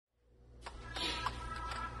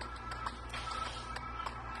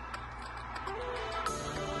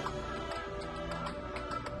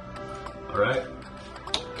right,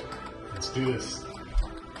 let's do this.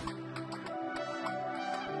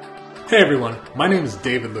 Hey everyone, my name is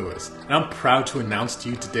David Lewis, and I'm proud to announce to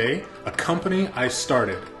you today a company I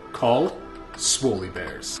started called Swolé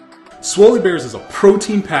Bears. Swolé Bears is a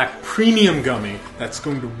protein-packed premium gummy that's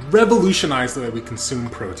going to revolutionize the way we consume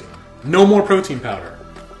protein. No more protein powder.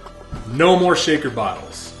 No more shaker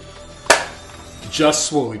bottles.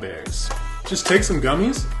 Just Swolé Bears. Just take some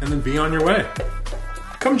gummies and then be on your way.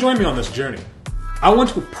 Come join me on this journey. I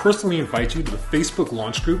want to personally invite you to the Facebook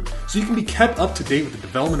launch group so you can be kept up to date with the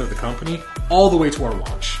development of the company all the way to our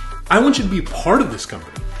launch. I want you to be a part of this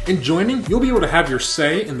company. In joining, you'll be able to have your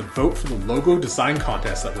say in the vote for the logo design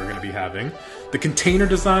contest that we're going to be having, the container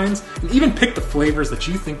designs, and even pick the flavors that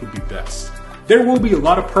you think would be best. There will be a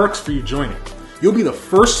lot of perks for you joining. You'll be the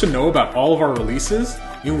first to know about all of our releases,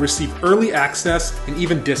 you'll receive early access and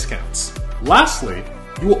even discounts. Lastly,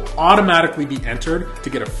 you will automatically be entered to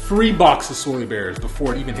get a free box of Swolé Bears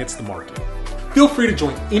before it even hits the market. Feel free to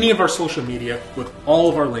join any of our social media with all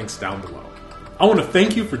of our links down below. I want to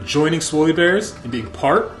thank you for joining Swolé Bears and being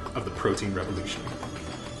part of the protein revolution.